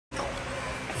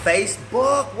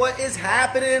Facebook. What is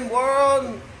happening,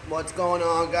 world? What's going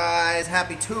on, guys?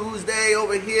 Happy Tuesday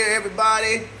over here,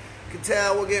 everybody. You can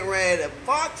tell we're getting ready to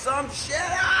fuck some shit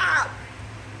up.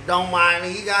 Don't mind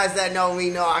me. You guys that know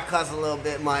me know I cuss a little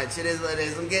bit much. It is what it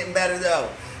is. I'm getting better, though.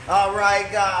 All right,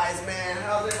 guys, man.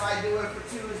 How's everybody doing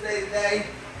for Tuesday today?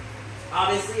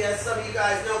 Obviously, as some of you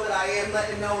guys know, that I am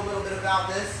letting you know a little bit about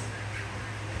this.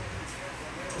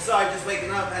 Sorry, just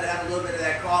waking up. Had to have a little bit of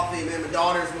that coffee, man. My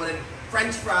daughters wanted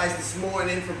French fries this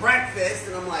morning for breakfast,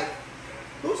 and I'm like,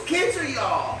 whose kids are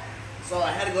y'all? So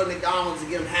I had to go to McDonald's and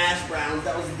get them hash browns.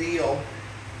 That was the deal.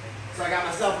 So I got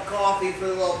myself a coffee for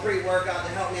the little pre-workout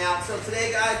to help me out. So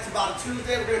today, guys, it's Tabata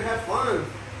Tuesday. We're going to have fun.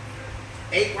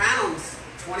 8 rounds.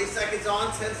 20 seconds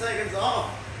on, 10 seconds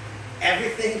off.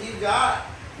 Everything you got.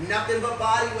 Nothing but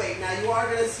body weight. Now, you are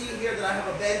going to see here that I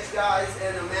have a bench, guys,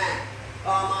 and a mat.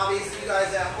 Obviously, you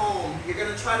guys at home, you're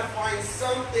going to try to find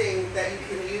something that you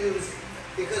can use,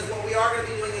 because what we are going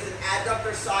to be doing is an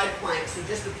Adductor-SIde Plank. So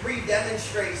just to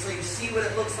pre-demonstrate so you see what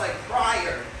it looks like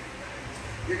prior,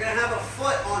 you're going to have a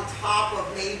foot on top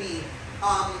of maybe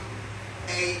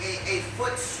a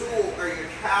footstool or your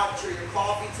couch or your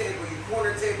coffee table, your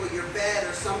corner table, your bed,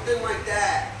 or something like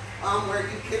that, where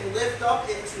you can lift up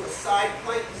into a side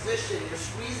plank position. You're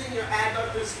squeezing your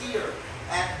adductors here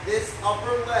at this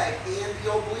upper leg and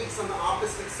the obliques on the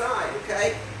opposite side,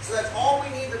 okay? So that's all we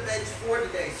need the bench for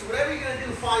today. So whatever you're gonna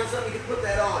do, find something you can put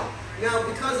that on. Now,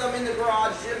 because I'm in the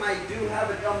garage gym, I do have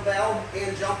a dumbbell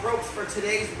and jump ropes for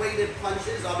today's weighted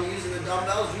punches. I'll be using the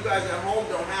dumbbells. You guys at home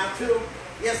don't have to.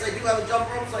 Yes, I do have a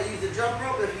jump rope, so I use the jump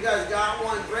rope. If you guys got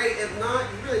one, great. If not,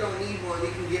 you really don't need one.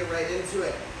 You can get right into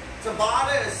it.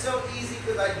 Tabata is so easy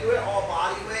because I do it all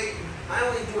body weight. I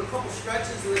only do a couple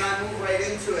stretches and then I move right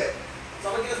into it. So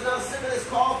I'm going to get another sip of this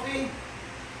coffee.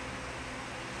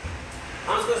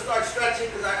 I'm just going to start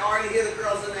stretching because I already hear the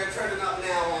girls in there turning up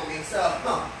now on me. So I'm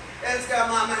going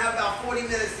to have about 40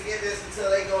 minutes to get this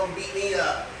until they go and beat me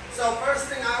up. So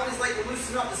first thing, I always like to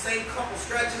loosen up the same couple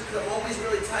stretches because I'm always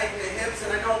really tight in the hips,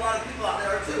 and I know a lot of people out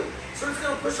there are too. So we're just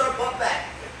going to push our butt back.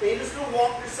 And you're just going to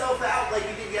walk yourself out like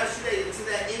you did yesterday into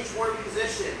that inchworm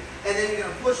position. And then you're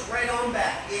going to push right on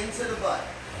back into the butt.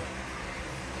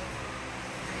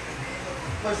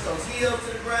 Push those heels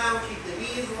to the ground, keep the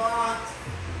knees locked,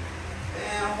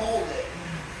 and hold it.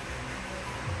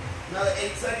 Another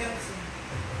 8 seconds.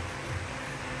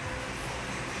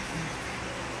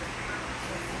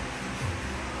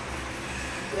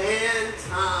 And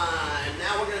time.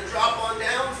 Now we're going to drop on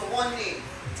down to one knee.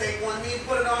 Take one knee,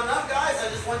 put it on up, guys. I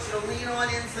just want you to lean on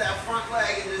into that front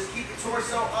leg and just keep your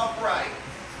torso upright.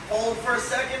 Hold for a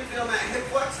second, feel that hip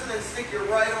flexor, and then stick your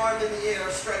right arm in the air,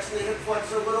 stretching the hip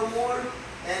flexor a little more.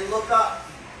 And look up.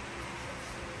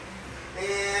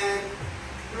 And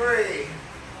 3,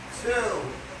 2,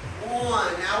 1.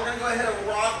 Now we're going to go ahead and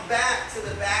rock back to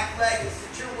the back leg and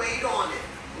sit your weight on it.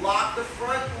 Lock the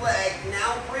front leg.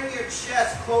 Now bring your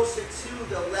chest closer to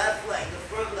the left leg, the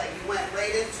front leg. You went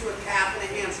right into a calf and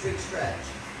a hamstring stretch.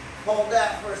 Hold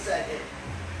that for a second.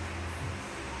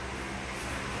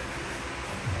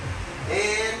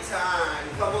 And time.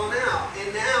 Come on out.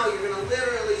 And now you're going to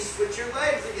literally switch your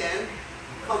legs again.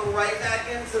 Come right back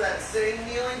into that same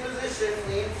kneeling position.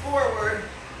 Lean forward.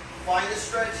 Find a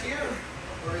stretch here.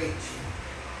 Reach.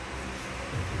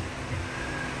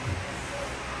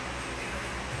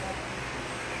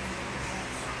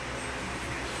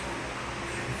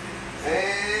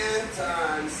 And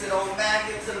time. Sit on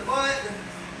back into the butt.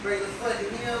 Bring the foot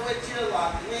and heel with you.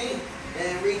 Lock the knee.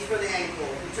 And reach for the ankle,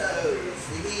 the toes,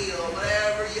 the heel,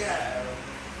 whatever you have.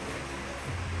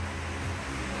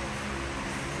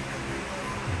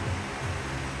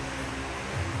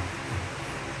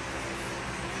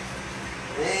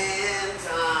 And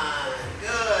time.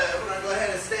 Good. We're going to go ahead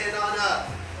and stand on up.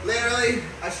 Literally,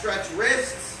 I stretch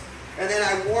wrists, and then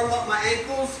I warm up my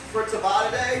ankles for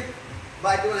Tabata Day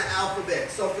by doing an alphabet.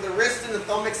 So for the wrist and the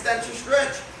thumb extension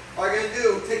stretch, all you're going to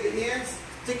do, take your hands,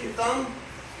 stick your thumb,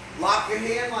 lock your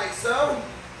hand like so,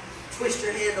 twist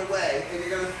your hand away, and you're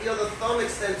going to feel the thumb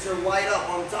extensor light up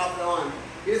on the top of the arm.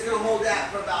 You're just going to hold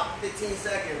that for about 15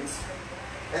 seconds.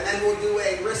 And then we'll do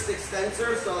a wrist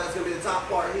extensor, so that's going to be the top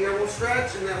part here. We'll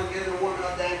stretch, and then we'll get into warming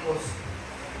up the ankles.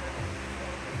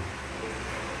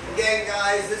 Again,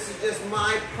 guys, this is just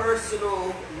my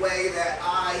personal way that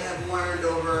I have learned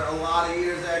over a lot of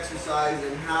years of exercise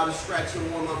and how to stretch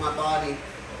and warm up my body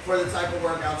for the type of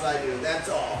workouts I do. That's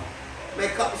all.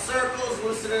 Make a couple circles,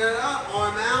 loosen it up,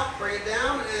 arm out, bring it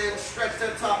down, and stretch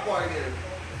that top part again.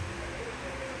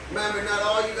 Remember, not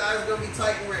all you guys are going to be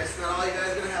tight in wrists. Not all you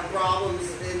guys are going to have problems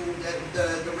in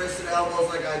the wrists and elbows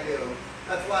like I do.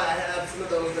 That's why I have some of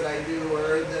those that I do,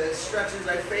 or the stretches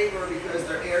I favor because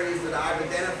they're areas that I've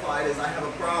identified as I have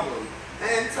a problem.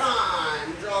 And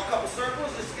time. Draw a couple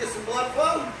circles just to get some blood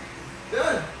flow.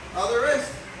 Good. Other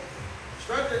wrist.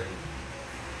 Stretch it.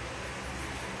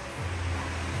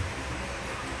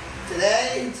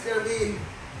 Today, it's going to be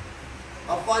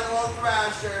a fun little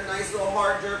thrasher, nice little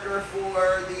heart jerker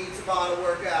for the Tabata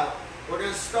workout. We're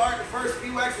going to start, the first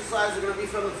few exercises are going to be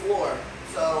from the floor.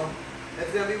 So,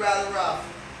 it's going to be rather rough.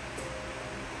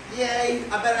 Yay,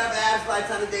 I better have abs by the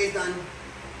time the day's done.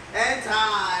 And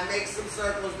time, make some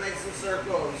circles, make some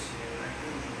circles.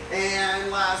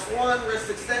 And last one, wrist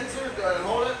extensor, go ahead and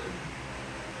hold it.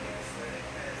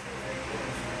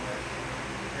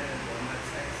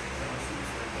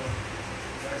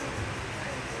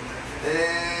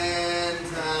 And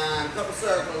time, couple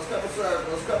circles, couple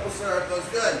circles, couple circles,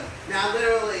 good. Now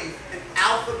literally, an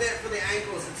alphabet for the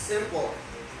ankles, it's simple.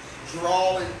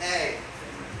 Draw an A,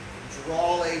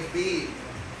 draw a B,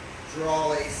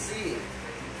 draw a C,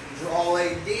 draw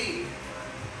a D,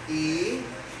 E,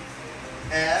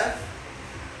 F,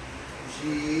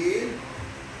 G,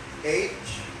 H,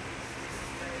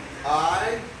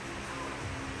 I,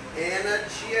 and a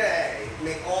J.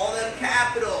 Make all them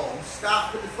capital.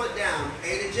 Stop, put the foot down.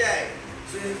 A to J.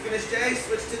 So you finish J,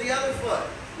 switch to the other foot.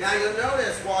 Now you'll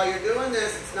notice while you're doing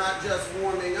this, it's not just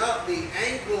warming up the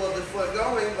ankle of the foot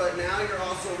going, but now you're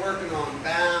also working on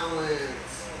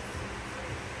balance.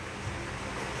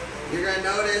 You're going to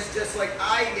notice, just like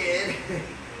I did,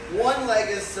 one leg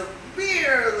is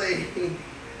severely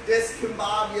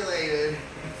discombobulated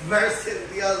versus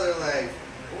the other leg.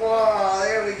 Whoa,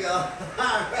 there we go.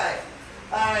 Alright.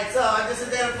 Alright, so I just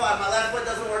identified my left foot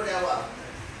doesn't work that well.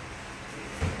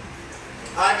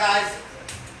 Alright guys,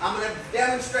 I'm going to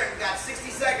demonstrate. We've got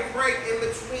 60-second break in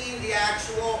between the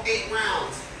actual 8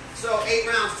 rounds. So 8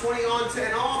 rounds, 20 on,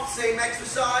 10 off, same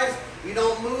exercise. You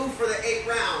don't move for the 8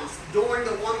 rounds. During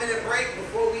the 1-minute break,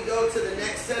 before we go to the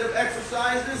next set of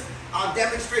exercises, I'll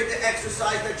demonstrate the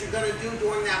exercise that you're going to do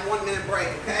during that 1-minute break,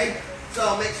 okay?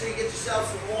 So make sure you get yourself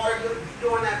some water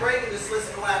during that break and just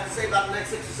listen to what I have to say about the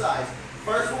next exercise.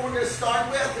 First one we're going to start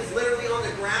with is literally on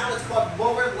the ground. It's called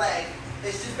lower leg.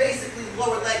 It's just basically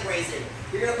lower leg raising.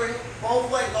 You're going to bring both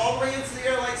legs all the way into the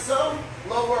air like so.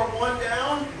 Lower one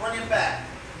down, bring it back.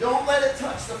 Don't let it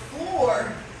touch the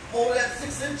floor. Hold it at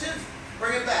 6 inches,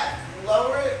 bring it back.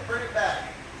 Lower it, bring it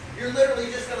back. You're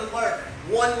literally just going to work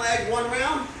one leg one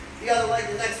round, the other leg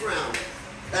the next round.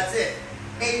 That's it.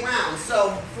 8 rounds,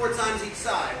 so 4 times each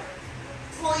side.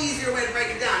 It's a little easier way to break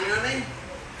it down, you know what I mean?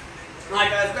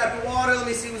 Alright guys, grab your water, let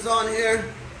me see what's on here.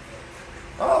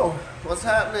 Oh, what's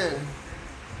happening?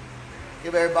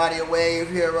 Give everybody a wave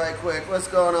here right quick. What's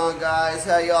going on guys?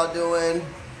 How y'all doing?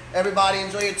 Everybody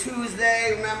enjoy your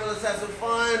Tuesday. Remember, let's have some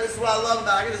fun. This is what I love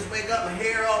about it. I can just wake up, my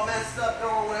hair all messed up,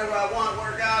 going whenever I want,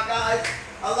 work out, guys.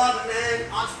 I love it,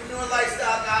 man. Entrepreneur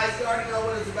lifestyle, guys. You already know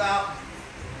what it's about.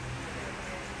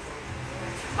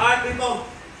 All right, people.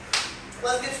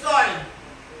 Let's get started.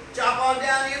 Chop on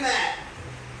down to your mat.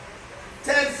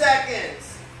 10 seconds.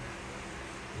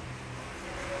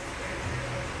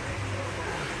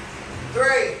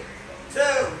 3, 2,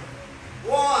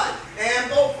 1.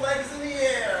 And both legs in the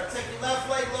air. Take your left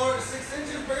leg lower to 6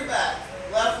 inches, bring it back.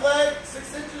 Left leg,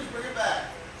 6 inches, bring it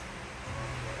back.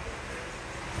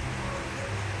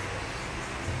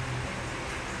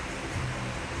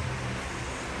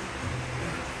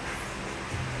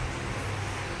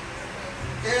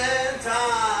 And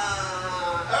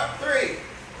time. Up, 3,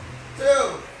 2,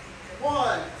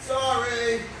 1.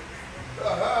 Sorry.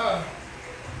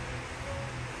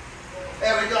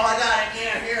 There we go. I got it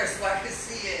down here so I can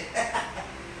see it.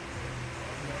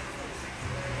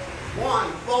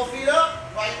 1. Both feet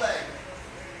up. Right leg.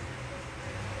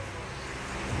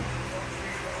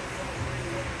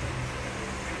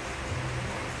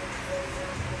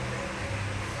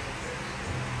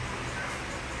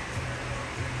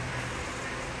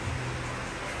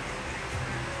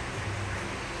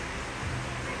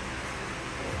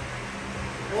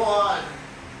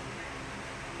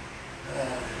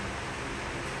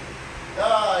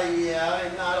 Yeah,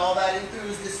 I'm not all that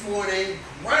enthused this morning.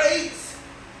 Great!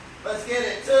 Let's get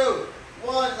it. 2,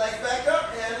 1, legs back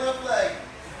up, and left leg.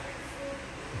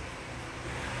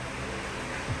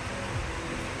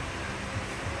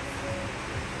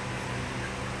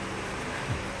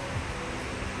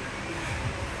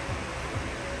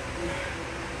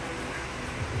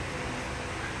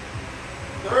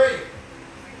 Three,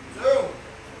 2,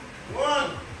 1.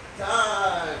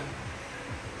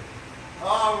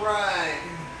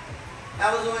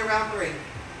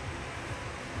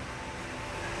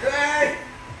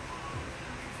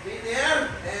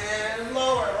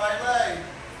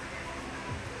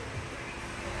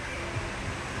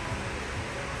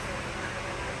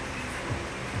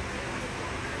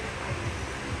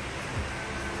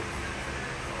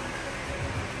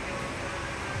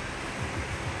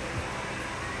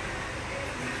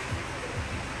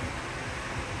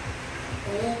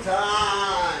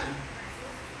 Time.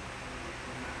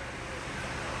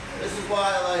 This is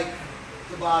why I like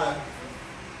Tabata.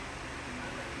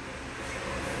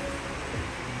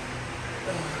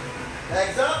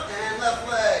 Legs up and left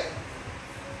leg.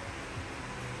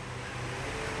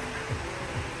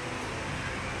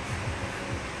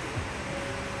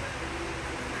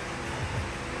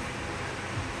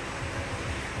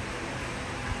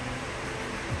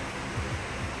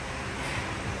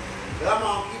 Come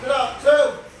on, keep it up. 2,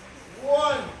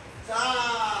 1,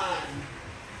 time.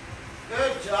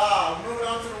 Good job. Moving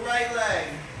on to the right leg.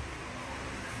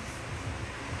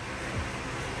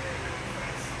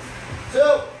 2,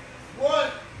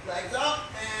 1, legs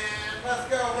up, and let's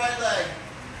go, right leg.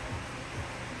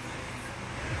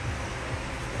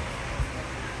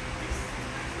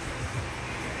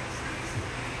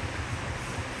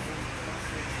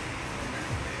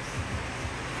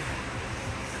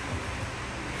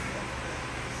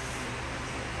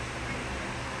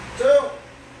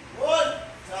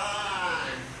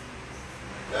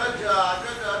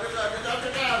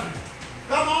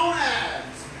 Come on,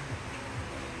 abs.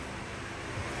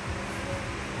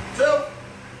 2,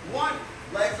 1,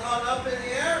 legs on up in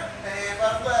the air, and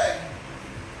left leg.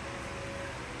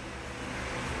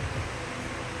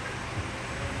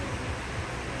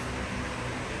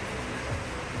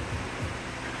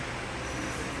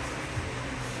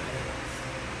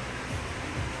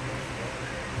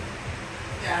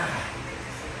 Yeah.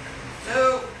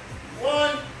 2,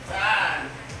 1, time.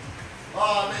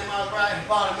 Oh man, my right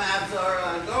bottom abs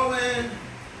are going.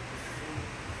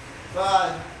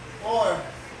 5, 4,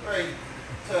 3,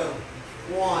 2,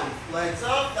 1. Legs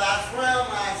up, last round,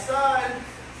 last side.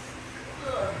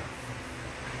 Ugh.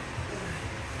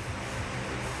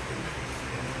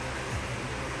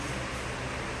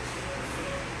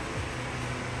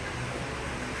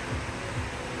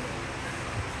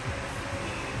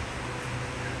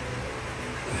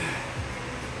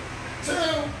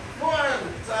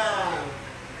 Time.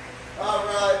 All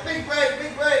right, big break,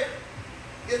 big break.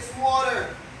 Get some water.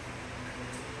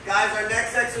 Guys, our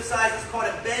next exercise is called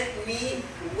a bent knee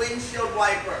windshield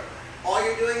wiper. All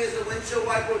you're doing is a windshield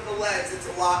wiper with the legs. It's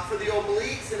a lot for the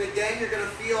obliques, and again, you're going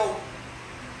to feel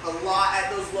a lot at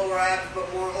those lower abs,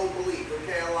 but more oblique,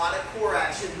 okay? A lot of core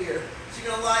action here. So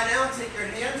you're going to lie down, take your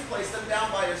hands, place them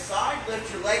down by your side,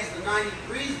 lift your legs to 90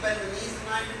 degrees, bend the knees to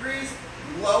 90 degrees,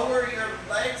 lower your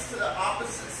legs to the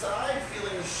opposite side,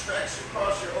 feeling the stretch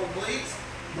across your obliques.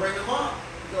 Bring them up.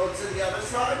 Go to the other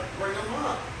side, bring them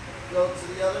up. Go to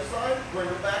the other side, bring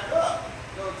them back up.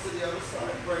 Go to the other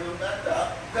side, bring them back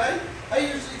up. Okay? I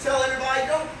usually tell everybody,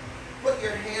 don't put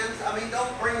your hands,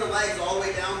 don't bring the legs all the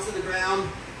way down to the ground,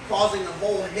 causing the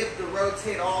whole hip to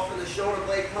rotate off and the shoulder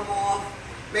blade come off.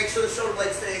 Make sure the shoulder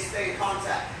blades stay in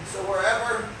contact. So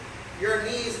wherever your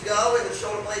knees go and the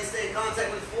shoulder blades stay in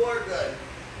contact with the floor, good.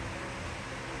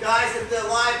 Guys, if the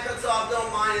live cuts off,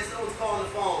 don't mind it. Someone's calling the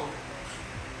phone.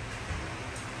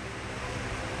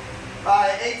 All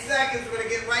right, 8 seconds. We're going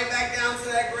to get right back down to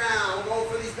that ground. We'll go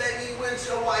for these bent knee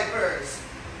windshield wipers.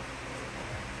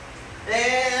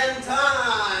 And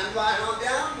time. Lie on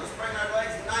down. Let's bring our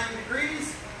legs to 90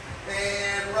 degrees.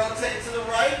 And rotate to the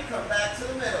right. Come back to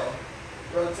the middle.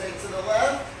 Rotate to the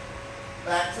left.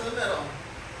 Back to the middle.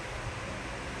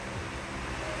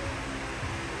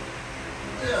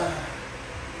 Yeah.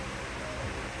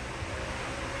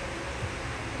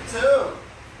 2,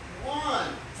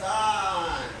 1,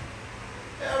 time.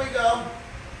 There we go.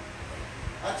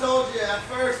 I told you at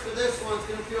first for this one it's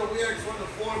going to feel weird because we're on the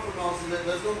floor for most of it.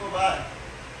 Let's go by.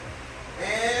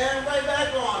 And right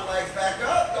back on. Legs back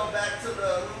up. Go back to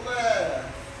the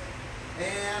left.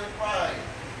 And right.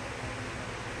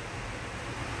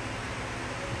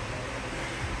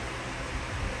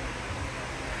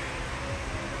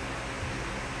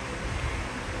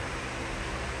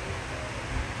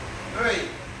 Three,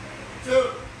 2,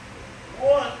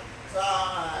 1,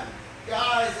 time.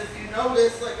 Guys, if you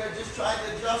notice, like I just tried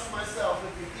to adjust myself,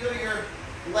 if you feel your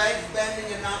legs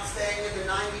bending and not staying in the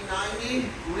 90-90,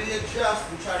 readjust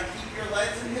and try to keep your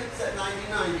legs and hips at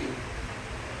 90-90.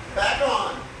 Back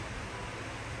on.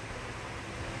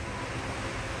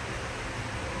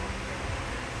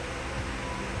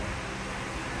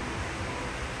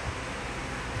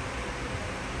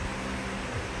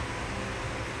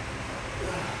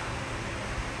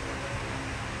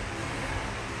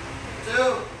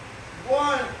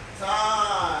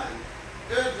 Time.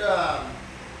 Good job.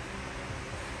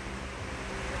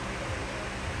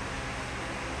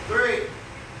 3,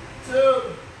 2,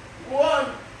 1,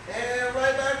 and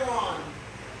right back on.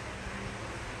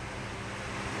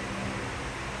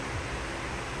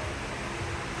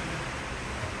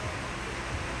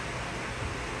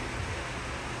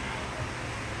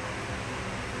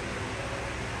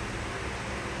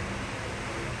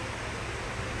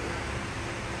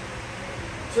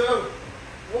 2,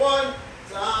 1,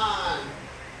 time.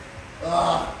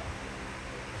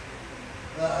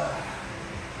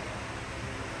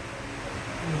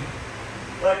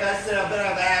 Like I said, I better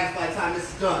have abs by the time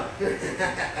this is done.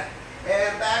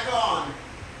 And back on.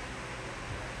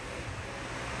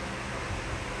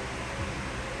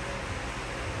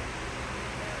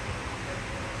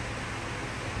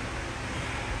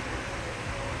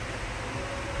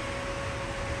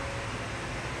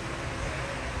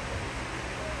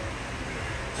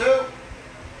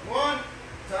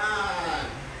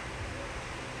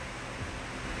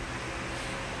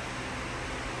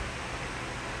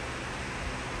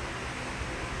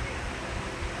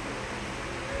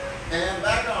 And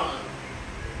back on.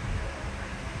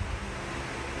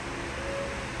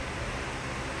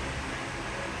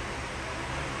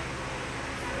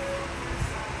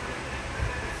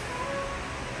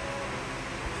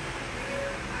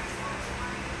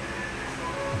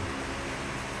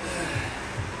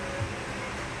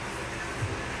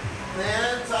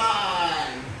 And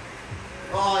time.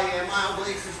 Oh yeah, my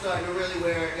obliques are starting to really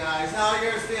wear it, guys. How are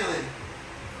yours feeling?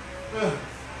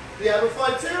 You having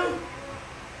fun too?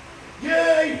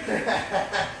 Yay!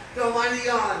 Don't mind the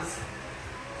yawns.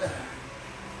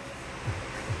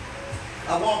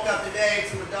 I woke up today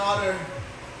to my daughter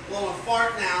blowing a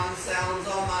fart now and sounds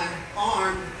on my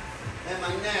arm and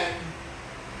my neck.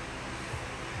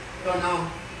 Don't know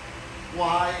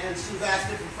why. And she was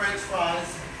asking for French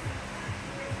fries.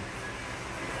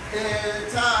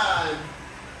 And time.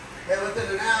 And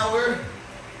within an hour,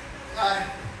 I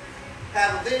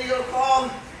have a video call.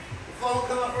 Phone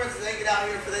come up first and they get out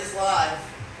here for this live.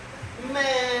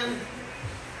 Man,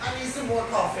 I need some more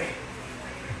coffee.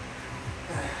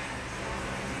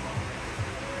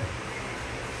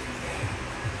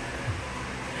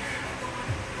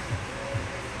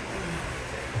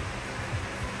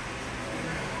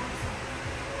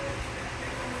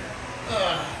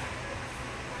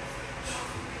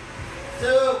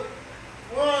 Two,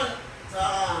 one,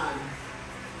 time.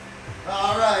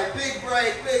 All right, big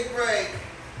break, big break.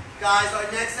 Guys, our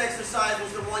next exercise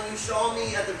was the one you showed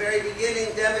me at the very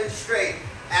beginning. Demonstrate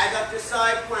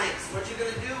Adductor-SIde planks. What you're going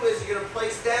to do is you're going to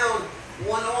place down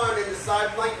one arm in the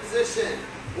side plank position,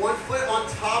 one foot on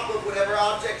top of whatever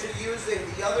object you're using.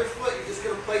 The other foot you're just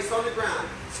going to place on the ground.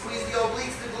 Squeeze the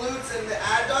obliques, the glutes, and the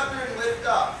adductor and lift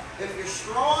up. If you're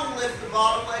strong, lift the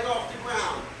bottom leg off the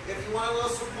ground. If you want a little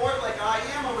support like I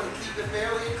am, I'm going to keep it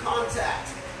barely in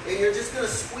contact. And you're just going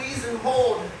to squeeze and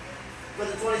hold for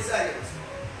the 20 seconds.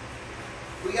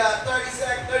 We got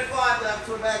 35 left,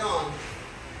 we're back on.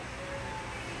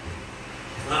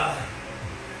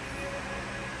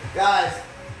 Guys,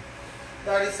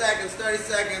 30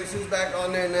 seconds, who's back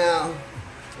on there now?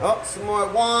 Oh, some more.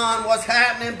 Juan, what's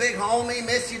happening, big homie?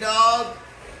 Miss you, dog.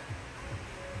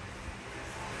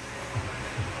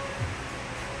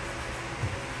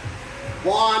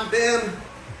 Juan, Bim,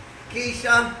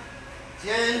 Keisha,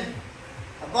 Jen.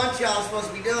 A bunch of y'all are supposed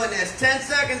to be doing this. 10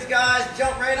 seconds, guys.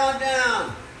 Jump right on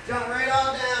down. Jump right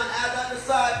on down.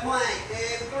 Adductor-SIde plank.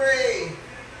 In 3,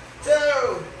 2,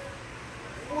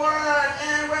 1.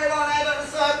 And right on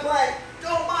Adductor-SIde plank.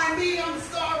 Don't mind me, I'm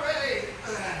sorry.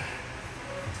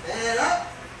 And up.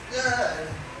 Good.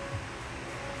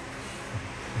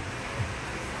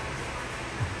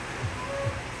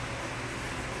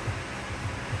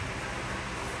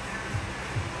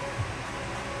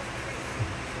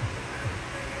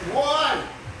 One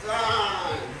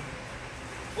time.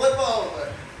 Flip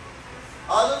over.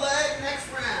 Other leg, next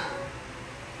round.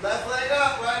 Left leg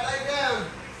up, right leg down.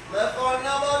 Left arm,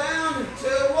 elbow down. 2,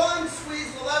 1.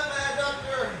 Squeeze the left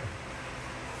adductor.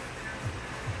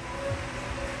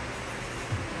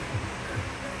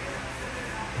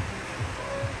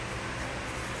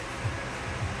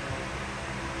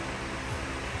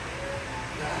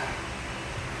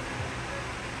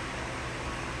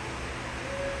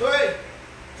 Three,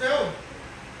 2,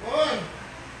 1,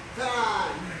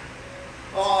 time.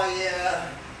 Oh yeah.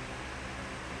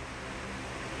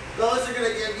 Those are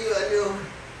going to give you a new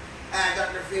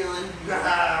adductor feeling.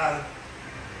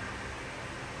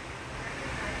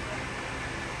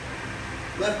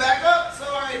 Lift back up,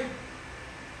 sorry.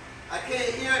 I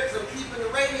can't hear it because I'm keeping the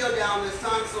radio down this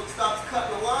time so it stops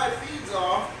cutting the live feeds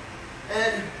off.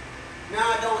 And now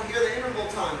I don't hear the interval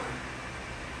timer.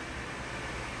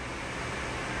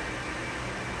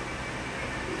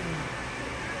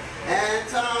 And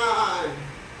time.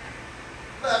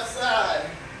 Left side.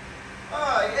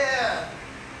 Oh yeah.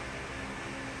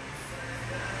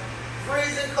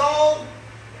 Freezing cold.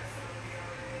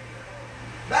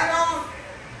 Back on.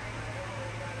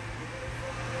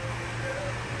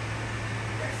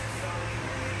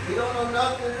 You don't know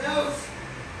nothing else.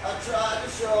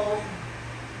 show.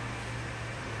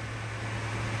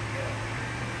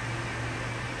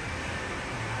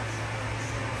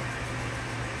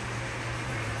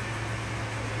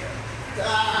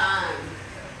 Time.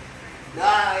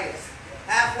 Nice.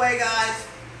 Halfway, guys.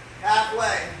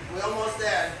 Halfway. We're almost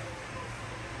there.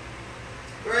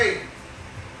 3,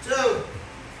 2,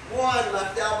 1.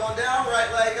 Left elbow down,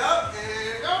 right leg up,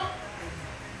 and go.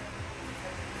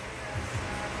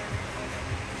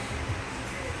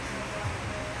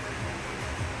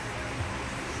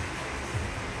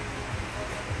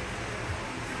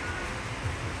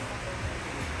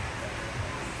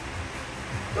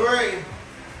 Three,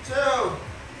 2,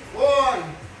 1,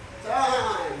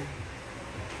 time.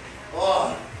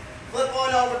 Oh, flip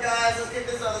on over, guys. Let's get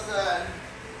this other side.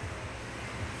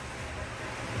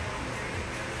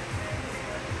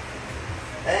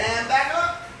 And back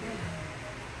up.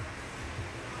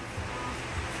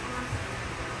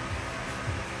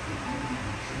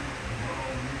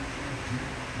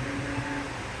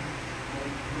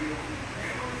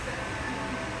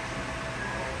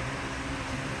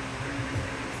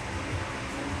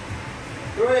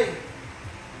 Three,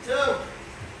 2,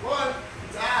 1,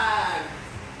 time.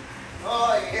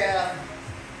 Oh yeah.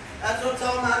 That's what I'm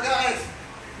talking about, guys.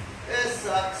 This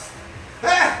sucks.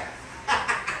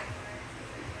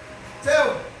 2,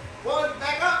 1,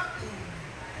 back up.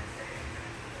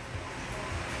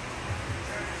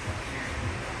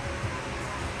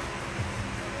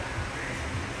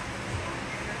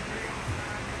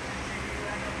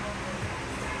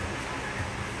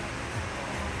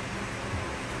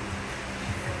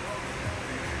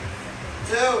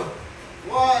 Two,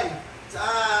 1,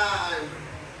 time.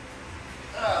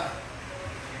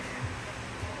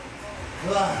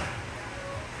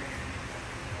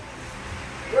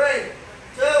 3,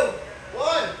 2,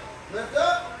 1, lift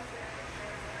up.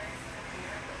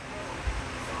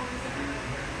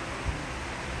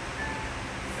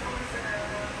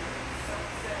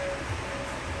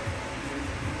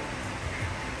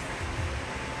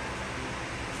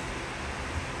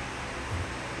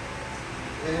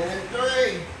 And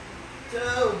 3, 2,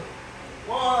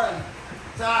 1,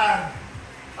 time.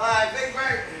 All right, big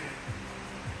break.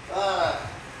 All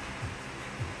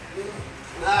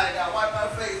right, gotta wipe my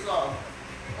face off.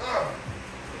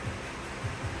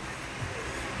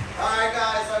 All right,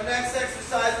 guys, our next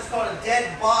exercise is called a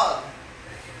dead bug.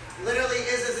 Literally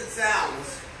is as it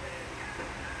sounds.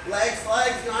 Legs,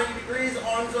 90 degrees,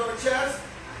 arms over chest.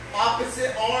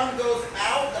 Opposite arm goes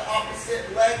out, the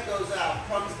opposite leg goes out,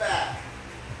 comes back.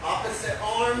 Opposite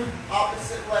arm,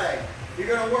 opposite leg. You're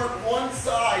going to work one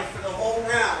side for the whole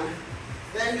round,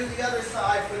 then do the other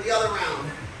side for the other round.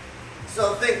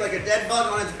 So think like a dead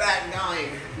bug on its back dying.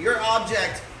 Your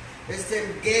object is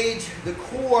to engage the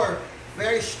core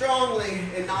very strongly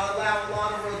and not allow a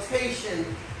lot of rotation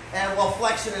and while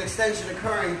flexion and extension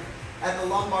occurring at the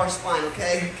lumbar spine,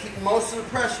 okay? Keep most of the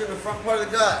pressure in the front part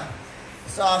of the gut.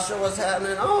 Sasha, what's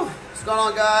happening? Oh, what's going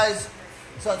on, guys?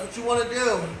 So that's what you want to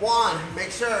do. 1,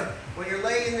 make sure when you're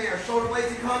laying there, shoulder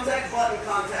blades in contact, butt in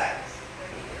contact.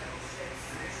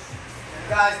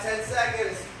 Guys, 10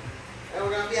 seconds. And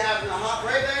we're going to be having to hop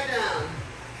right back down.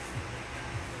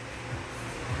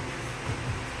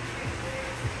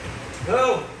 2,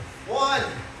 1,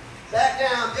 back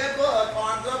down, dead bug,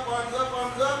 arms up, arms up,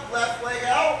 arms up, left leg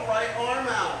out, right arm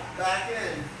out, back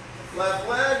in. Left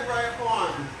leg, right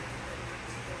arm.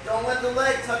 Don't let the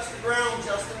leg touch the ground,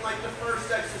 Justin, like the first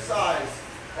exercise.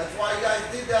 That's why you guys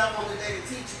did that one today, to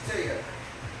teach it to you.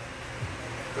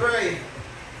 3,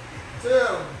 2,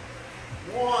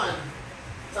 1,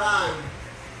 time.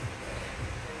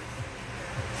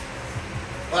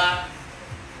 Clap.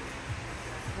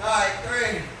 All right,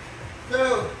 3, 2,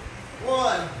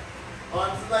 1.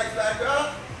 Arms and legs back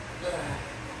up.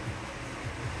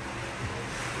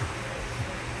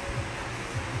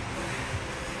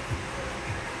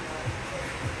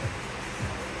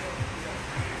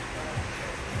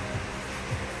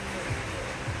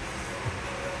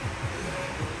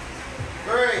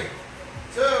 3,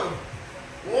 2,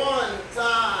 1,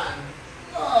 time.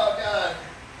 Oh, God.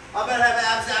 I better have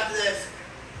abs after this.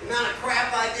 The amount of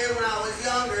crap I did when I was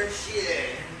younger,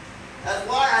 shit. That's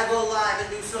why I go live and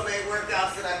do so many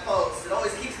workouts that I post. It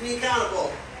always keeps me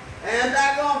accountable. And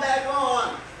back on, back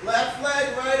on. Left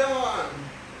leg, right arm.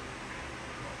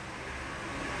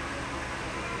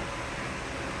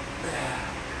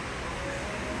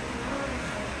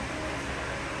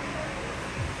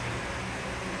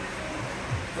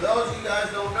 For those of you guys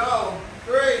who don't know,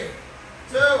 3,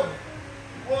 2,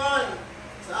 1,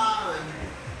 time.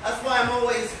 That's why I'm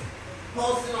always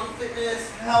posting on fitness,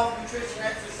 health, nutrition,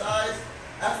 exercise.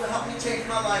 That's what helped me change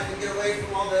my life and get away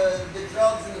from all the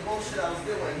drugs and the bullshit I was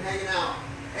doing, hanging out.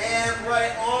 And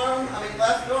left arm,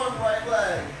 right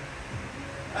leg.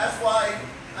 That's why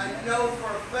I know for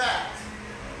a fact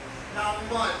how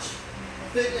much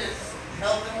fitness,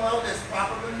 health and wellness,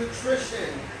 proper nutrition,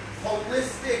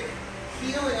 holistic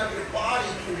healing of your body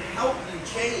can help you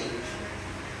change.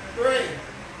 3,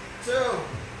 2,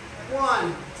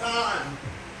 1, time.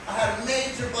 I had a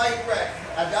major bike wreck.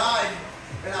 I died,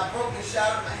 and I broke and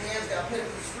shattered my hands, got pinned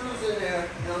with screws in there,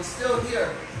 and I'm still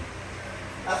here.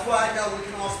 That's why I know we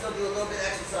can all still do a little bit of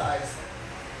exercise.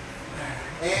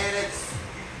 And it's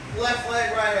left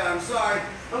leg, right arm. Sorry,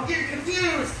 I'm getting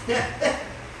confused.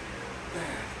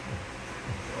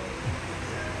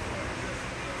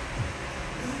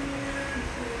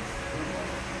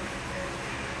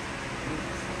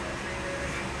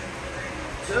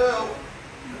 2,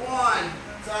 1,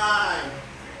 time.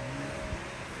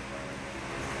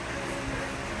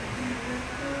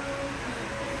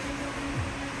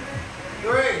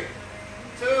 Three,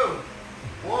 2,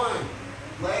 1.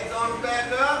 Legs, arms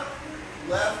back up.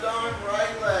 Left arm,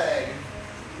 right leg.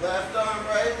 Left arm,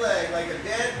 right leg, like a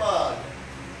dead bug.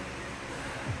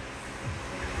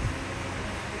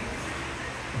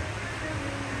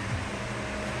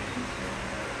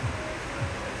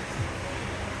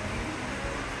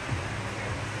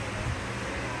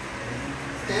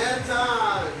 And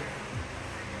time.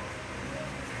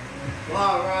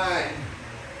 All right.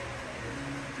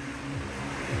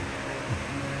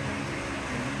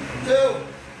 2,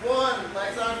 1.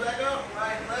 Legs, arms back up.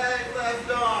 Right leg,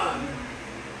 left arm.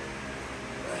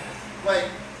 Wait.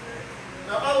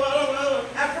 No, other one.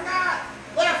 I forgot.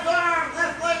 Left arm,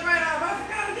 left leg, right arm. I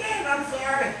forgot again. I'm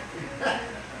sorry.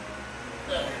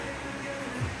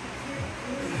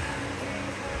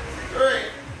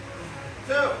 3,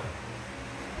 2,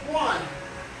 1.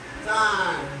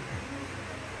 Time.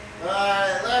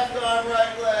 Alright, left arm,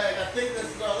 right leg. I think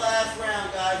this is our last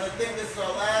round, guys. I think this is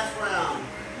our last round.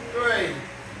 3,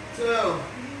 2,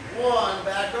 1.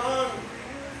 Back on.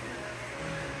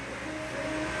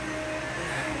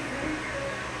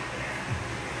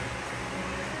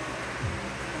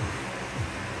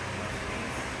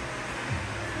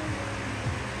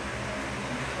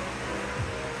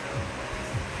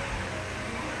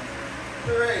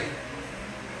 Three,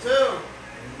 2,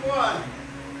 1.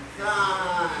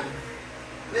 Time.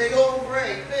 Big old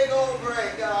break,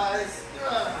 guys.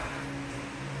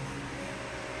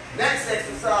 Next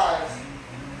exercise.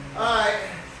 Alright.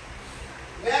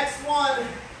 Next one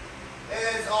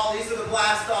is these are the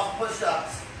blast off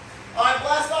push-ups. Alright,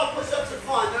 blast off push-ups are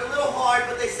fun. They're a little hard,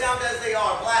 but they sound as they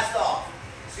are. Blast off.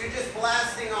 So you're just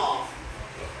blasting off.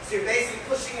 So you're basically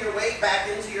pushing your weight back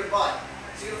into your butt.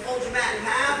 So you're going to fold your mat in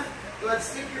half. Go ahead and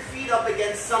stick your feet up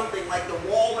against something like the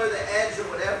wall or the edge or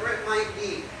whatever it might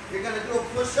be. You're going to do a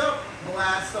push-up,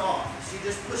 blast off. So you're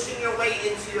just pushing your weight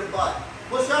into your butt.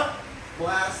 Push-up,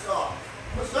 blast off.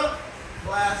 Push-up,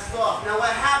 blast off. Now what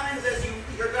happens is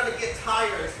you're going to get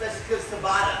tired, especially because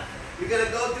Tabata. You're going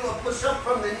to go do a push-up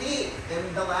from the knee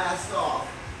and blast off.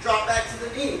 Drop back to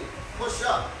the knee.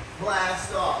 Push-up,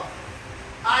 blast off.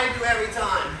 I do every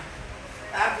time.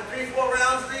 After 3, 4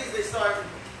 rounds of these, they start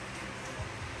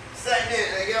setting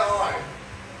in, they get hard.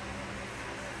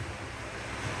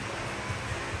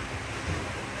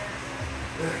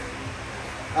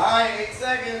 Alright, 8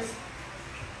 seconds.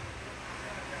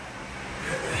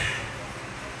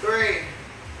 3,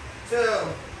 2,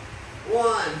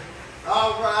 1.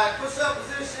 Alright, push up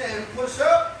position. Push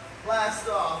up, blast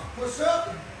off. Push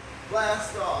up,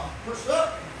 blast off. Push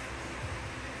up.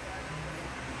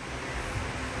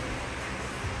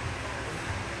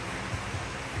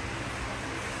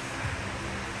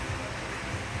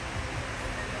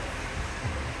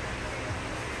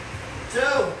 Two,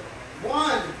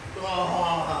 1.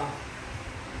 Oh.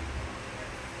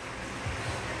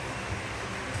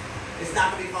 It's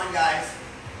not going to be fun, guys.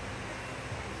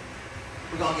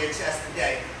 We're going to get chest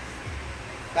today.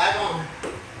 Back on.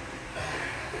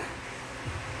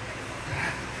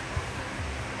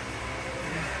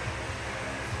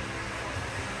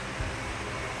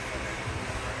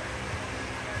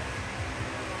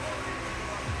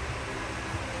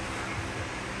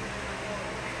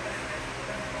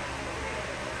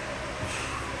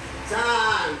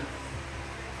 Time.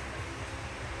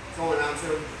 It's going on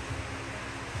too.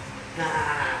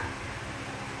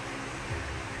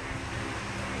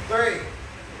 3,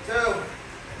 2,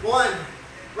 1.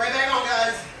 Right back on,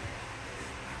 guys.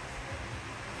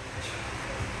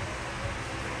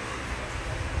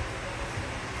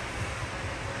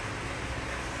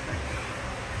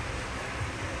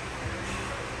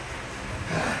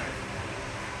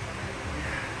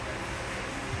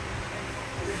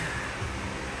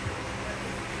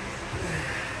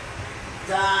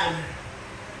 Time.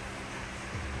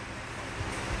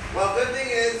 Well, good thing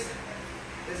is,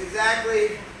 there's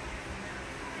exactly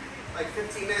like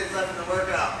 15 minutes left in the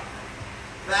workout.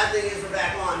 Bad thing is we're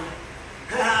back on.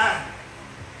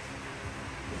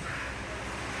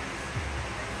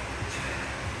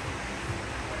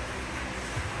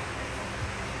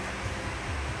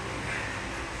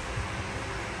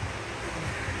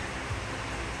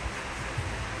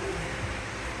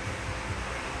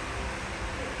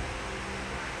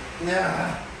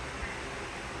 Yeah.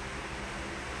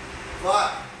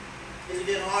 Fuck. These are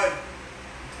getting hard.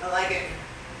 I like it.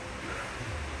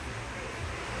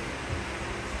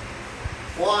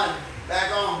 1.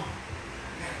 Back on.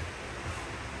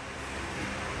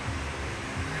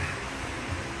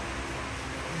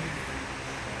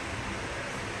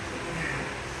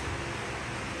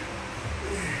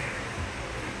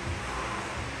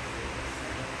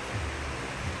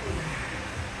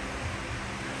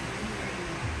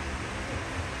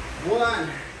 One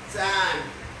time.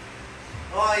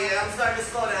 Oh yeah, I'm starting to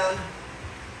slow down.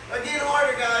 They're getting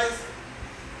harder, guys.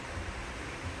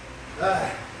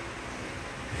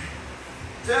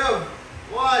 2,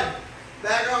 1,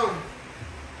 back on.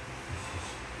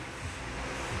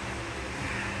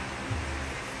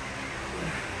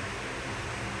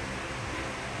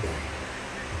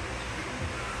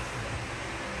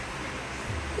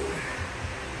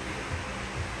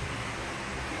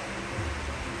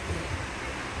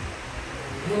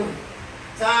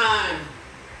 Time.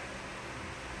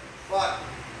 Fuck.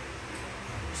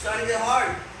 It's starting to get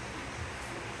hard.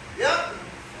 Yep.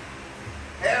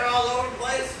 Hair all over the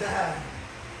place.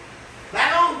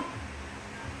 Back on.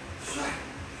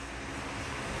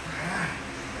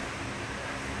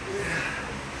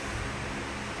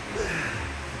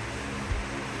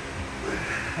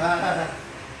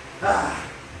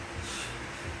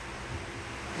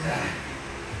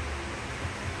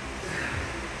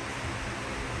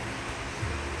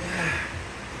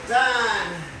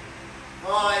 Done.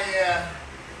 Oh yeah.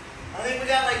 I think we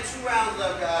got like 2 rounds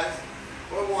left, guys.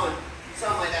 Or 1.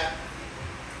 Something like that.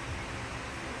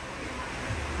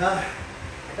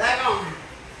 Back on.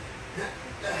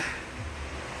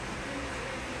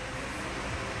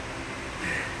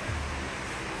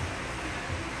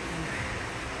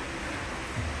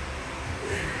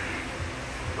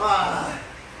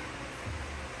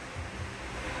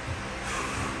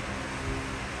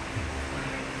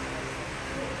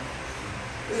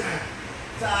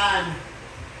 Time.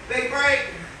 Big break.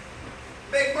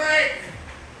 Big break.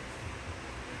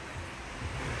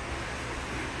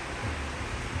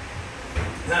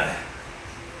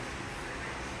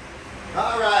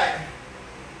 All right.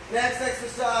 Next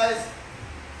exercise.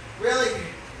 Really,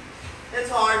 it's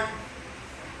hard,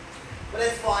 but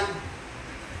it's fun.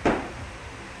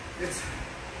 It's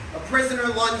a prisoner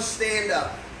lunge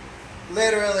stand-up.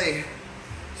 Literally.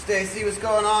 Stacy, what's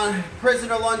going on?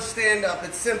 Prisoner lunge stand-up.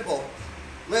 It's simple.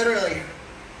 Literally.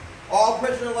 All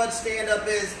prisoner lunge stand-up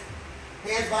is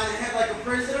hands behind the head like a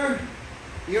prisoner.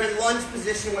 You're in lunge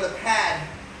position with a pad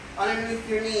underneath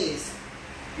your knees.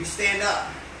 You stand up.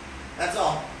 That's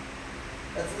all.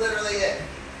 That's literally it.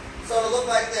 So it'll look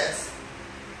like this.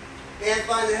 Hands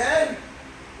behind the head,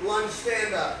 lunge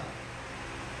stand up.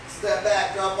 Step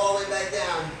back, drop all the way back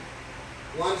down.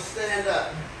 Lunge stand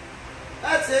up.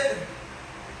 That's it.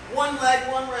 One leg,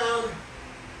 one round.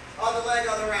 Other leg,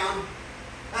 other round.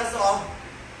 That's all.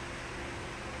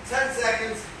 10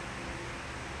 seconds.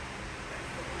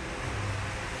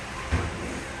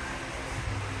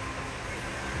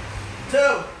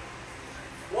 Two,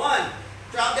 1.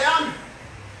 Drop down.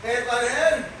 Hands by the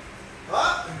head.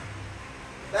 Up.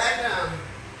 Back down.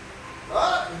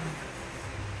 Up.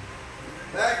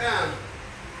 Back down.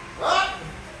 Up.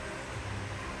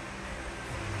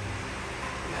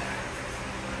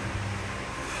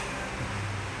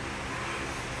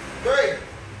 Three,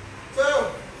 2,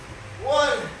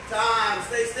 1. Time.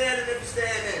 Stay standing if you're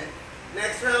standing.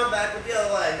 Next round, back with the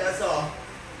other leg. That's all.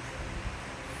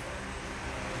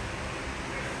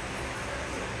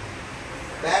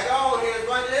 Back on. Hands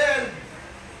behind the head.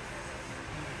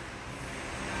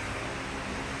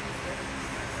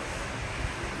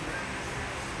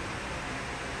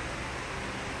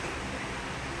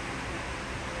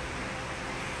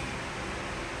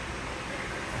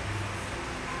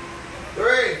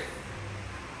 Three,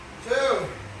 2,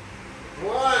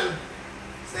 1.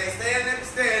 Stay standing if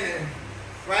standing.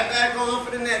 Right back on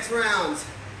for the next rounds.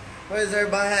 Where's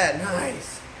everybody at?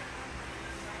 Nice.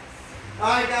 All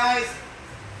right, guys.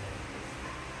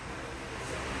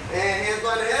 And hands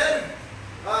on the head.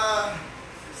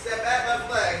 Step back,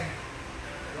 left leg.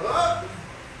 Up.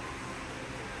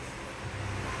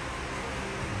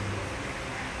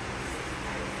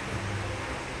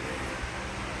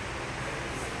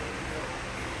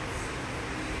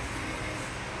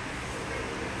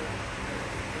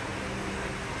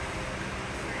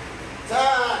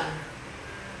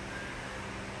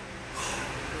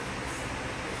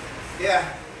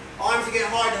 Yeah, arms are getting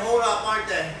hard to hold up, aren't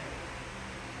they?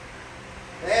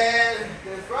 And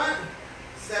in the front,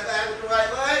 step back with the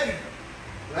right leg,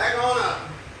 back on up.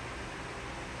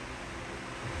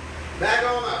 Back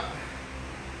on up.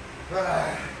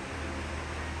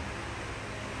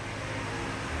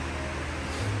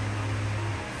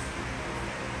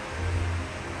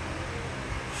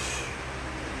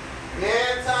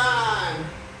 And time.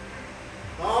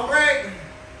 Long break.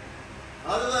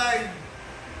 Other leg.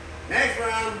 Next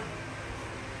round.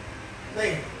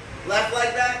 Think. Left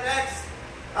leg back next.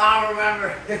 I'll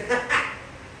remember.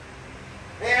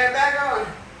 And back on.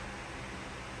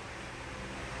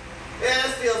 Yeah,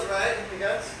 this feels right, I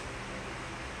guess.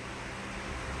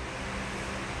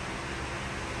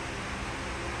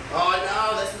 Oh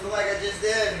no, this is the leg I just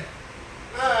did.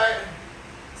 Alright.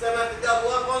 So I'm going to have to double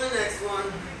up on the next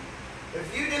one.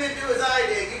 If you didn't do as I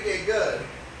did, you did good.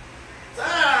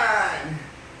 Time!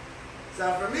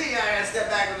 So for me, I gotta step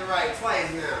back with the right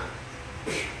twice now.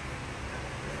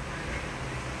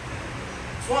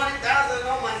 20,000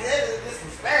 on my head is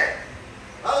disrespect.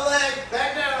 Other leg,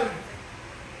 back down.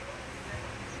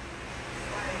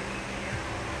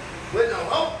 With no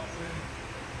hope.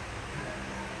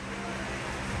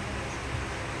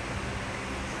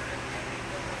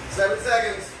 Seven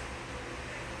seconds.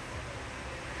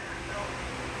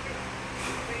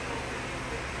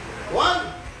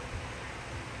 One.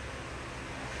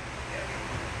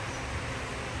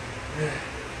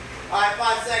 All right,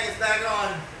 5 seconds, back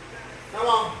on. Come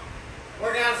on.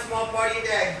 Working out a small part of your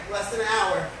day, less than an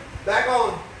hour. Back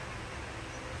on.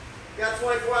 You got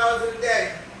 24 hours in a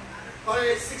day,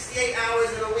 168 hours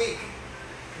in a week.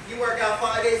 If you work out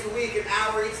 5 days a week, an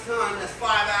hour each time, that's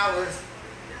 5 hours.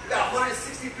 You got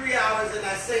 163 hours in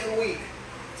that same week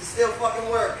to still fucking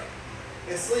work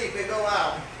and sleep and go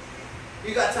out.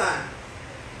 You got time.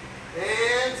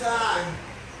 And time.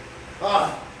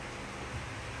 Oh,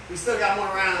 we still got more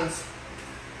rounds.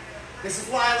 This is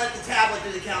why I let the tablet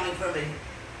do the counting for me.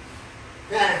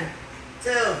 10, 2,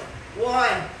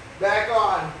 1, back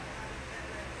on.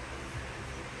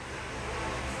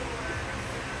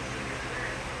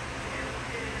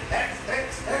 X.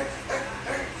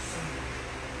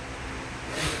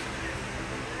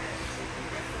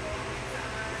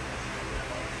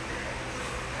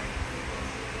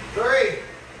 3,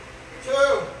 2,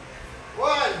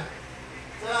 1,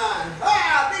 done.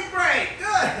 Ah, big break,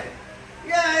 good.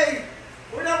 Yay,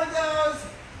 we're done with those.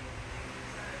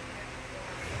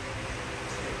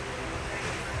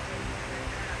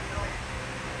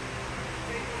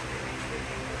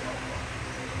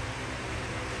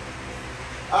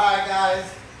 All right, guys.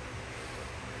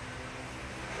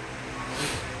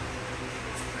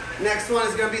 Next one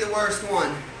is going to be the worst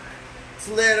one. It's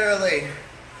literally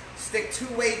stick 2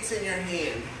 weights in your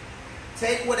hand.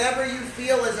 Take whatever you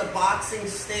feel is a boxing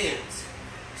stance.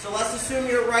 So let's assume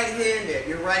you're right-handed.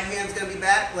 Your right hand's going to be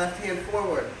back, left hand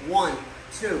forward. 1,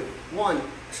 2, 1,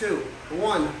 2,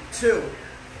 1, 2.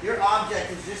 Your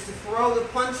object is just to throw the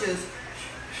punches.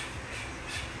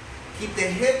 Keep the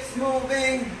hips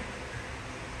moving.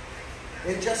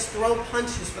 And just throw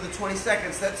punches for the 20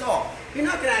 seconds, that's all. You're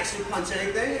not going to actually punch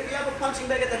anything. If you have a punching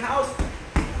bag at the house,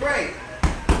 great.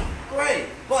 Great.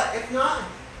 But if not,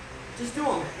 just do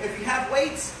them. If you have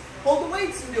weights, hold the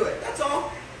weights and do it. That's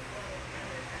all.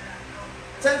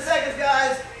 10 seconds,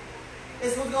 guys.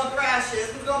 This one's going to thrash it.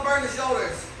 This one's going to burn the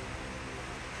shoulders.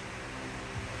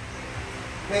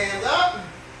 Hands up.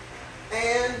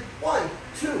 And 1,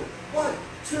 2, 1,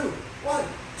 2, 1,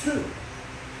 2.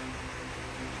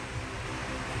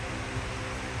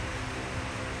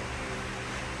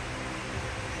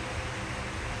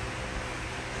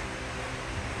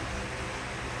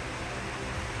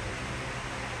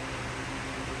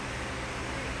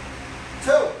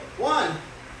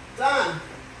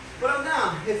 Put them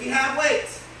down if you have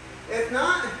weights. If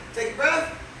not, take a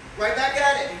breath, right back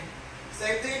at it.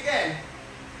 Same thing again.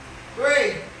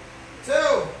 3, 2,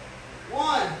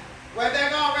 1. Right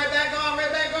back on, right back on,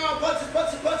 right back on. Punches,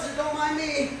 punches, punches, don't mind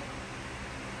me.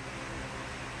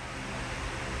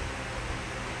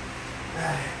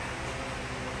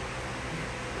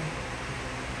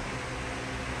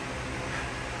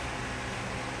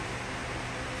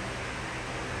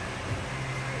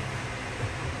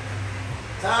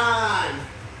 Time.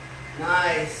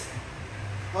 Nice.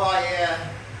 Oh yeah.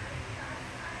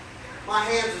 My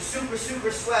hands are super,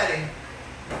 super sweaty.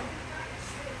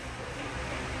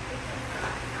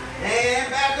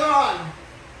 And back on.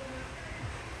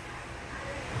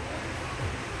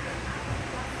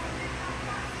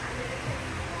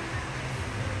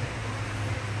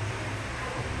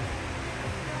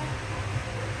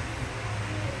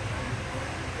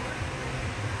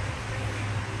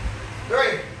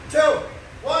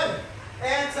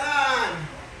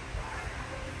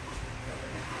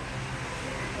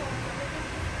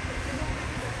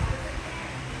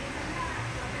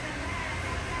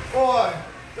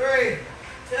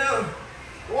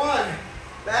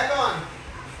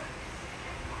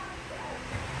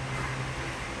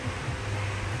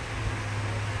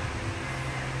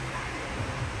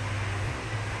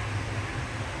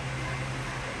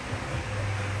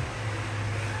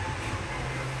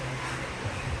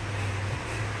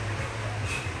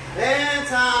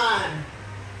 time.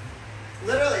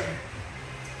 Literally.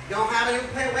 Don't have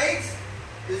any weights?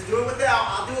 Just do it without.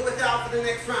 I'll do it without for the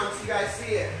next round so you guys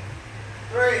see it.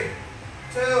 3,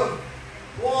 2,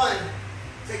 1.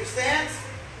 Take your stance.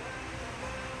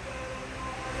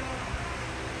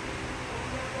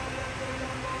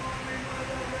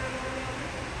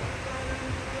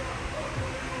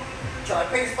 Try to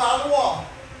pick a spot on the wall.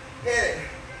 Hit it,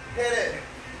 hit it,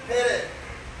 hit it.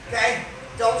 Okay?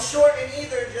 Don't shorten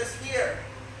either, just here.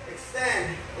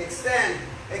 Extend, extend,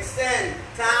 extend.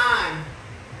 Time.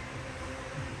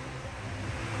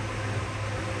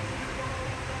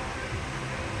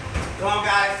 Come on,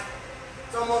 guys.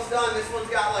 It's almost done. This one's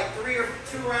got like 3 or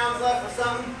 2 rounds left or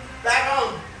something. Back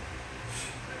on.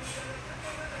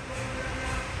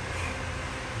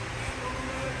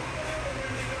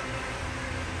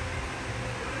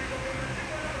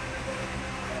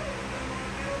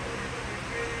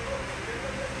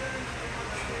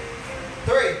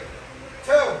 Three,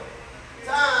 2,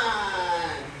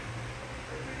 time.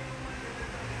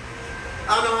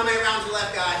 I don't know how many rounds are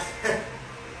left, guys.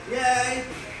 Yay.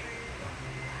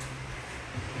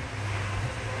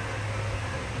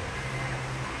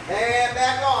 And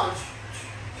back on.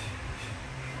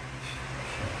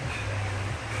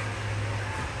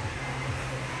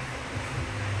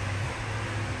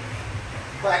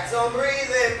 Practice on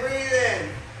breathing, breathing.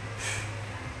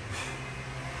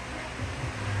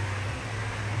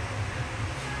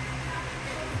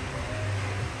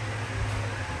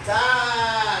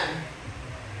 Time.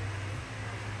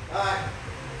 All right.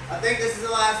 I think this is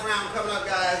the last round coming up,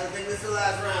 guys. I think this is the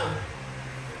last round.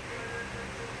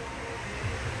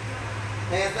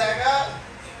 Hands back up.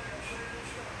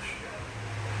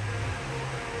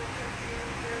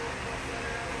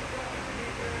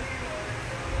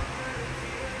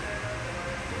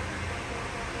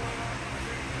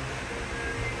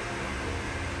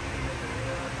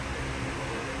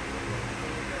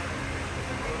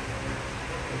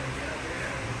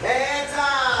 And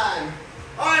time.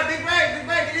 All right, big break, big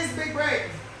break. It is a big break.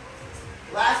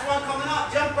 Last one coming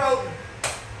up, jump rope.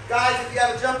 Guys, if you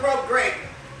have a jump rope, great.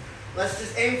 Let's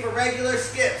just aim for regular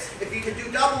skips. If you can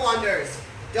do double unders,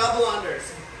 double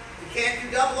unders. You can't do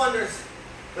double unders,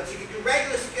 but you can do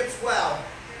regular skips well.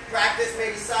 Practice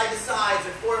maybe side to sides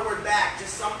or forward back,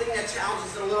 just something that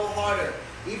challenges it a little harder.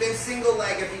 Even single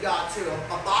leg if you got to.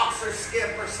 A boxer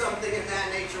skip or something in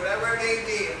that nature, whatever it may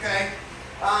be, okay?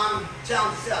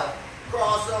 Challenge yourself.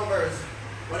 Crossovers,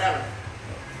 whatever.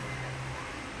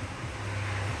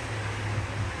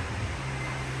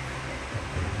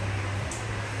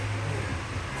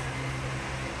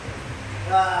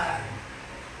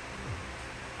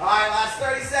 All right, last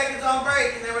 30 seconds on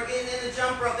break, and then we're getting into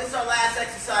jump rope. This is our last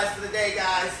exercise for the day,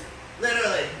 guys.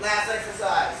 Literally, last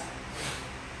exercise.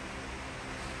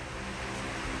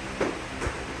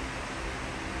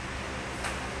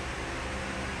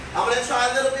 I'm going to try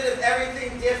a little bit of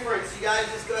everything different, so you guys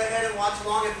just go ahead and watch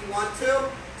along if you want to.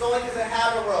 It's only because I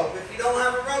have a rope. If you don't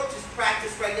have a rope, just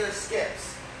practice regular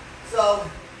skips. So,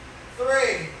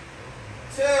 3,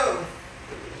 2,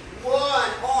 1,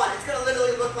 on. It's going to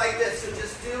literally look like this. So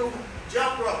just do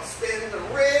jump rope, spin the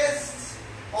wrists,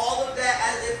 all of that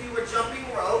as if you were jumping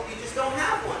rope. You just don't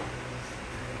have one.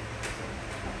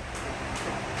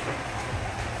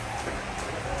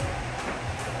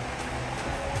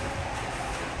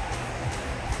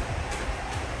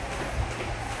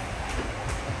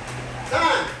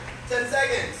 Done. 10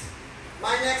 seconds.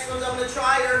 My next ones I'm going to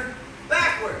try are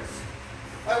backwards.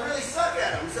 I really suck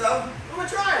at them, so I'm going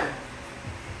to try them.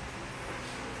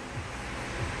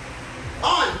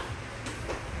 On.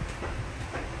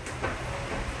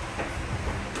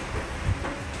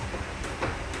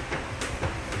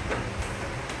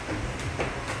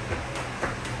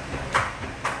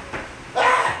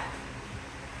 Ah!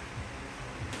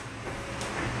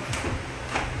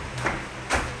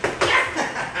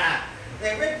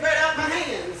 They ripped right out my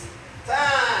hands.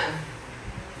 Time.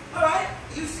 All right,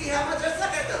 you see how much I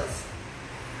suck at those.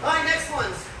 All right, next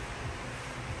ones.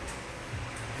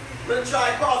 I'm going to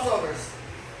try crossovers.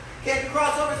 Can't do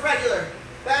crossovers regular.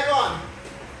 Back on.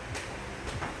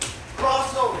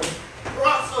 Crossover.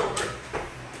 Crossover.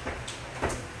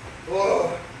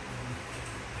 Whoa.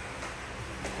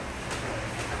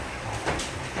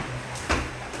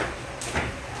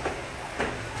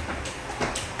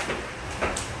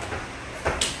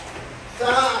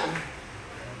 Done.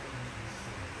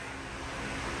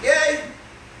 Yay.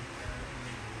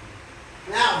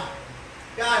 Now,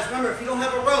 guys, remember, if you don't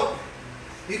have a rope,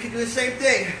 you can do the same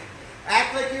thing.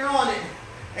 Act like you're on it,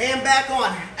 and back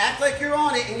on. Act like you're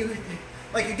on it, and you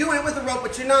like you're doing it with a rope,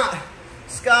 but you're not.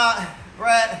 Scott,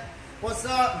 Brett, what's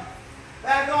up?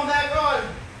 Back on, back on.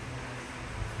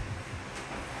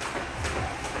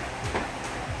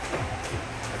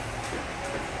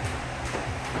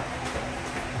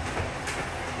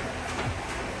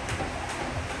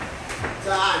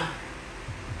 Time.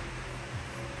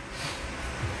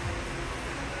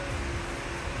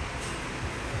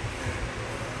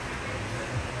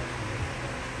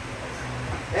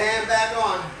 And back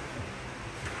on.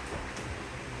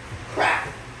 Crack.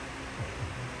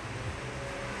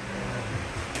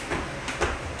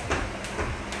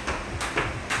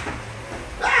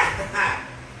 Ah!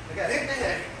 I got hit in the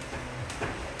head.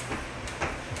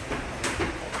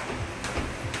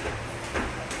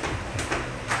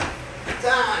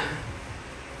 Time.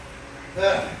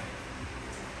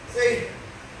 See,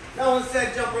 no one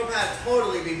said jump rope had to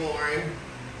totally be boring.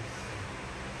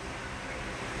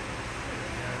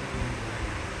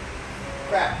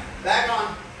 Crap. Back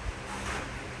on.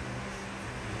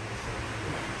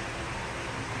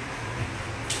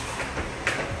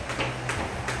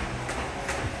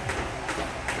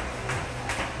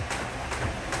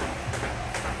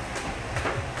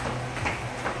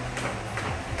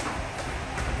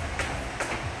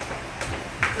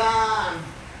 Time.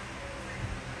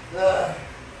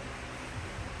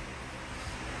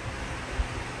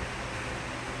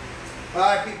 All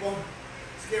right, people.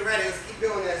 Let's get ready. Let's keep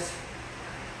doing this.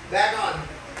 Back on.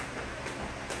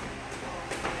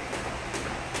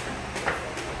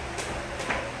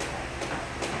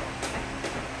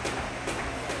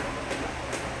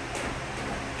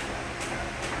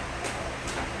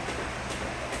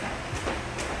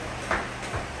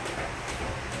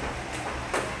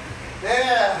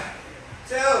 There.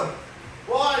 2,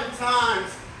 1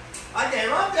 times. I gave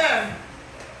up there.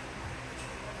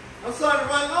 I'm starting to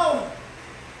run low.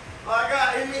 All I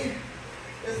got in me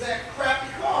is that crappy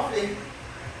coffee.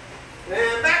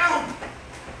 And back on.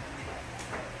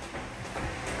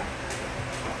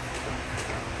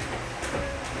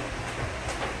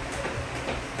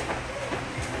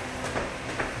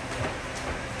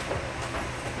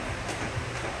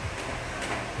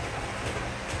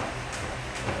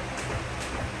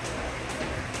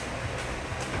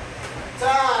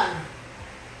 Time.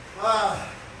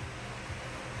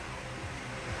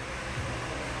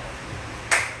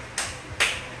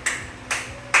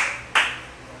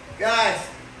 Guys,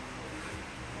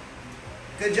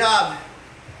 good job.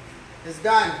 It's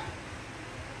done.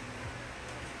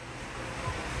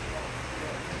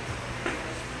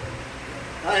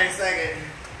 All right, a second.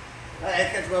 All right,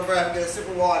 catch my breath, get a sip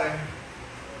of water.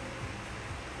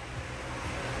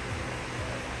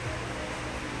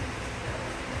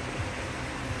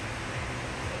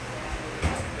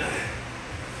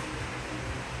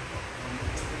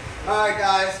 All right,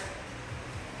 guys.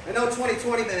 I know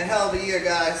 2020 been a hell of a year,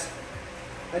 guys.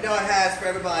 I know it has for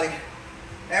everybody.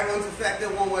 Everyone's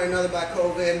affected one way or another by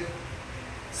COVID.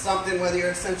 Something, whether you're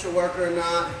an essential worker or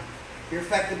not. You're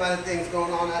affected by the things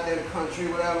going on out there in the country,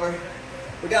 whatever.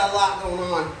 We got a lot going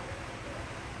on.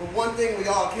 But one thing we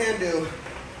all can do,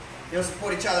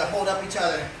 support each other, hold up each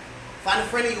other. Find a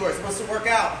friend of yours who wants to work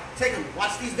out. Take them,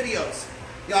 watch these videos.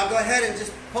 Y'all go ahead and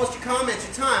just post your comments,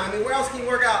 your time. I mean, where else can you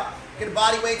work out? Get a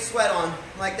body weight sweat on,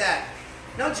 like that.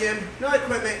 No gym, no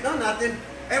equipment, no nothing.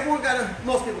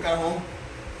 Most people got a home.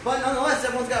 But nonetheless,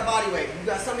 everyone's got body weight. You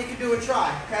got something you can do and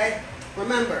try, okay?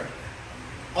 Remember,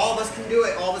 all of us can do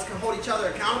it. All of us can hold each other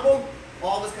accountable.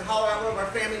 All of us can holler out one of our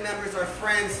family members, our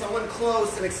friends, someone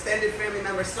close, an extended family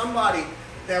member, somebody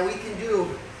that we can do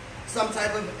some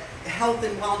type of health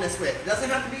and wellness with. It doesn't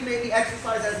have to be maybe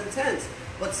exercise as intense,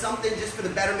 but something just for the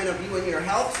betterment of you and your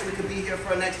health so we can be here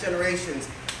for our next generations.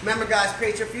 Remember, guys,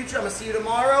 create your future. I'm going to see you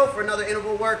tomorrow for another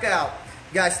interval workout.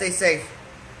 You guys, stay safe.